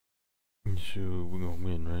So we're gonna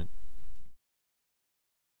win, right?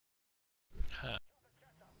 Huh.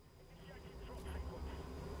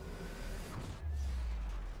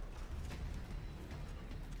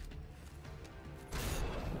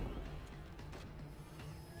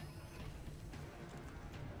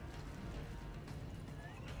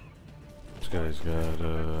 This guy's got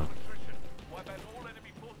a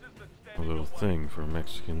little thing for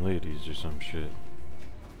Mexican ladies or some shit.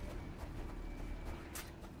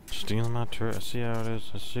 Stealing my turret. I see how it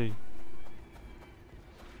is. I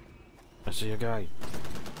see a guy.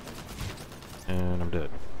 And I'm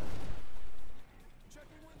dead.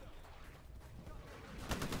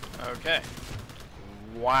 Okay.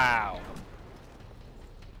 Wow.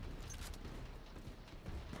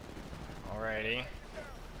 Alrighty.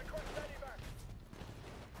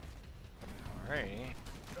 Alrighty.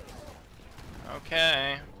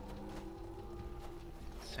 Okay.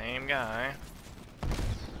 Same guy.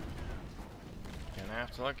 Gonna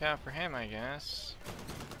have to look out for him, I guess.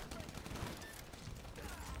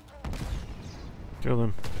 Kill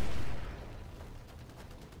him.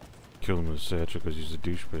 Kill him with a satchel because he's a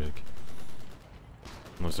douchebag.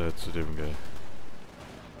 Unless that's a different guy.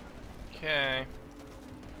 Okay.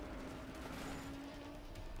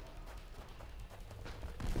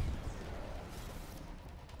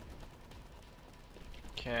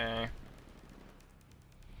 Okay.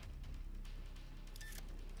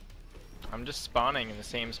 I'm just spawning in the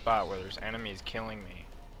same spot where there's enemies killing me.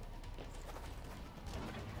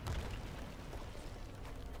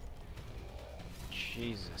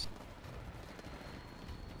 Jesus.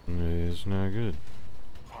 It's not good.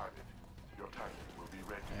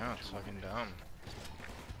 Yeah, it's fucking dumb.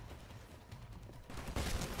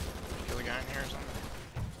 Kill the guy in here or something?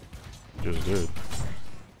 Just did.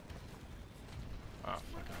 Oh,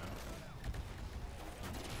 fucking hell.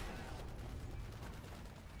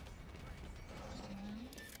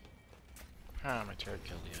 Ah, my turret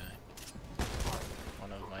killed the guy.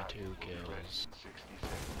 One of my 2 kills.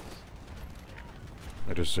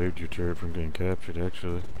 I just saved your turret from getting captured,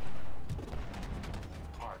 actually.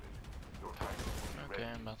 Okay,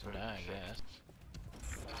 I'm about to die, I guess.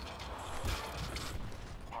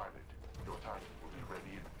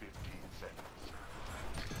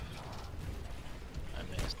 I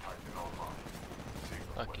missed.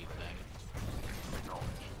 Fuck you, faggot.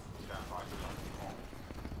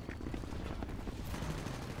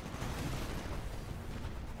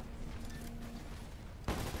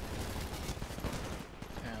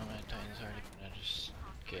 Yeah, my Titan's already gonna just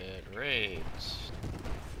get raids.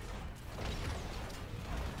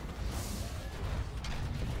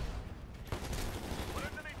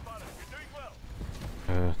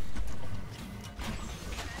 There's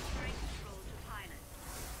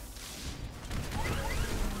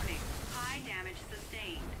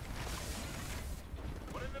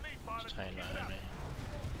a Titan behind me.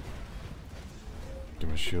 Get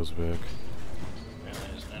my shields back. Yeah,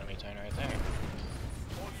 there's an enemy Titan right there.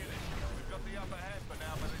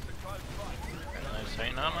 And there's a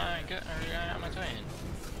Titan on my Titan.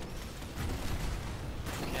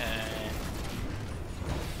 Okay.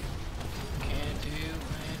 Can't do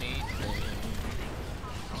anything.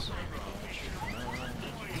 So much fun.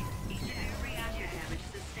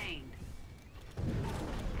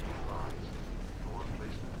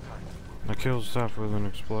 My kills stopped with an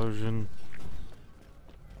explosion.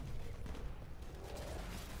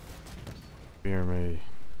 Fear me.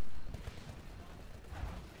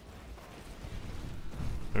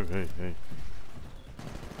 Oh, hey, hey.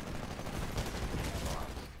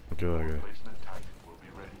 Kill that guy.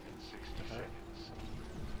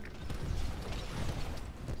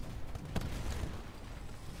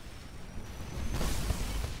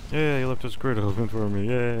 Yeah, he left his grid open for me.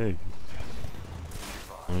 Yay!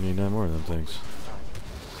 I need 9 more of them things.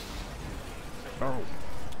 Oh.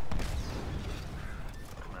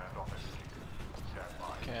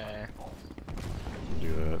 Okay. Do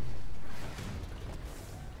that.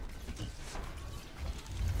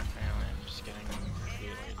 Apparently I'm just getting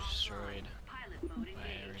repeatedly destroyed by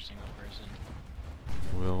every single person.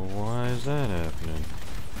 Well, why is that happening?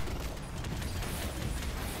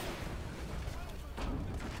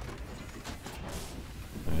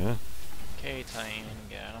 Yeah? Okay, Titan,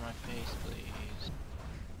 get out of my face, please.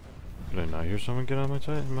 Did I not hear someone get on my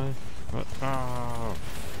Titan? What? Oh.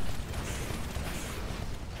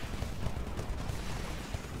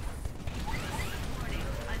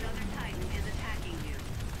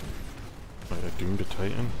 Wait, I doomed a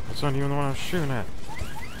Titan? That's not even the one I was shooting at.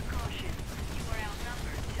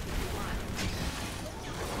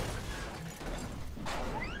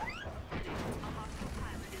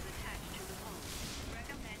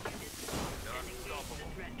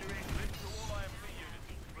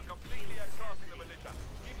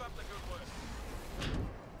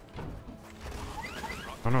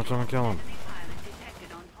 no, someone kill him.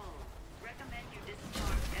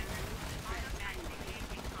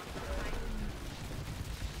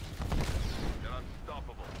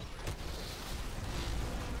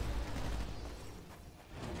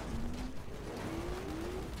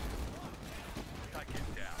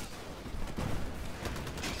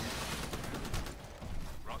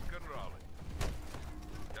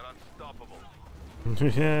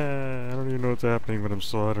 Yeah, I don't even know what's happening, but I'm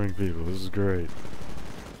slaughtering people. This is great.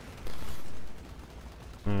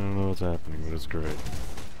 I don't know what's happening, but it's great.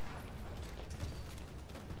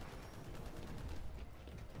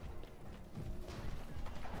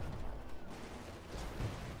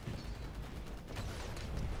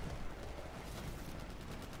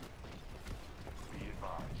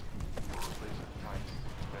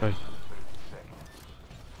 Hey.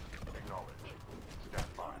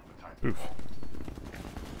 Oof.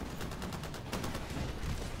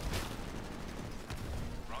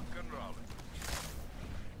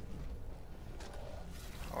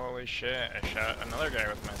 Holy shit, I shot another guy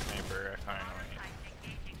with my sniper, finally.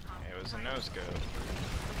 It was a no-scope.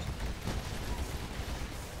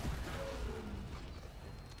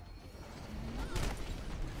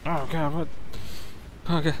 Oh god, what?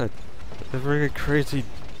 Oh god. The friggin' crazy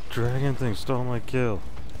dragon thing stole my kill.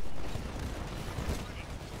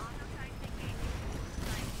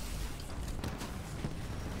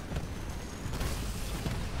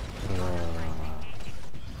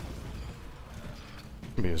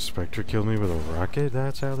 Maybe a Spectre killed me with a rocket?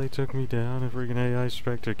 That's how they took me down? A freaking AI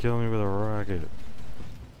Spectre killed me with a rocket.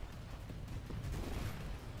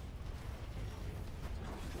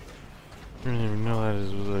 I didn't even know that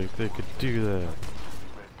it was like they could do that.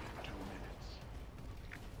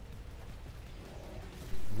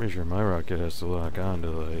 I'm pretty sure my rocket has to lock on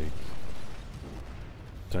to like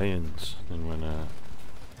Titans and whatnot.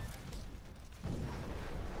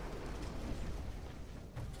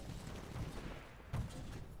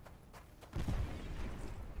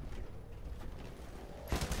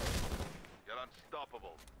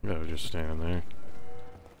 Yeah, we're just standing there.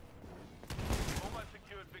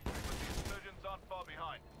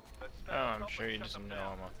 Oh, I'm sure you just know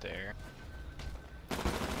I'm up there.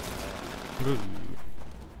 Ooh.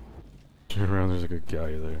 Turn around, there's like a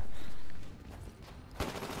guy there.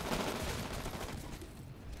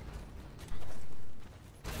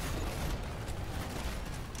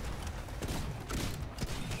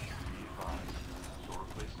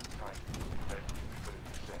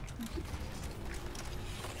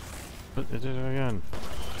 But it did it again.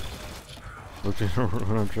 Looking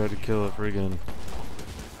when I'm trying to kill a friggin'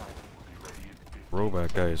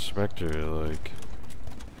 robot guy, Spectre, like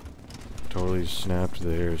totally snapped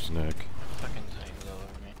the hair's neck. Fucking Titan's all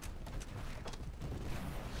over me.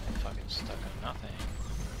 I'm fucking stuck on nothing.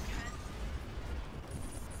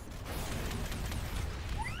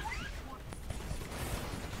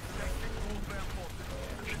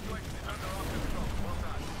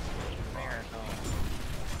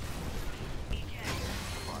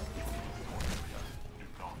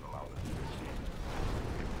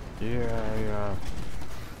 Yeah,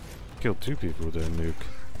 killed 2 people with that nuke.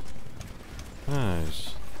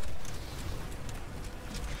 Nice.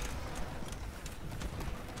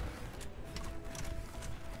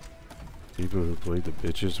 People who played the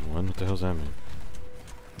bitches won? What the hell's that mean?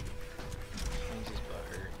 Means he's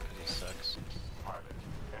butthurt because he sucks. Pilot,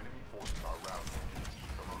 enemy forces are routed.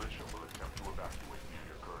 The militia will attempt to evacuate near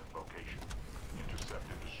your current location. Intercept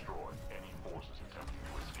and destroy any forces attempting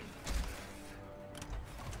to escape.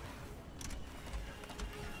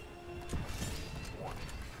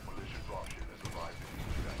 Warning, militia dropship has arrived in the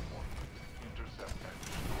exact point. Intercept and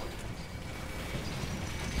destroy.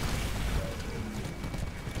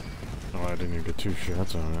 Oh, I didn't even get 2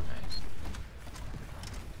 shots on it. Nice.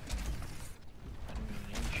 I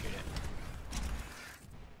didn't even shoot it.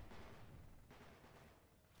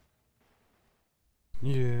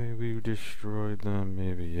 Yeah, we destroyed them.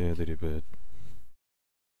 Maybe, yeah, they did bad.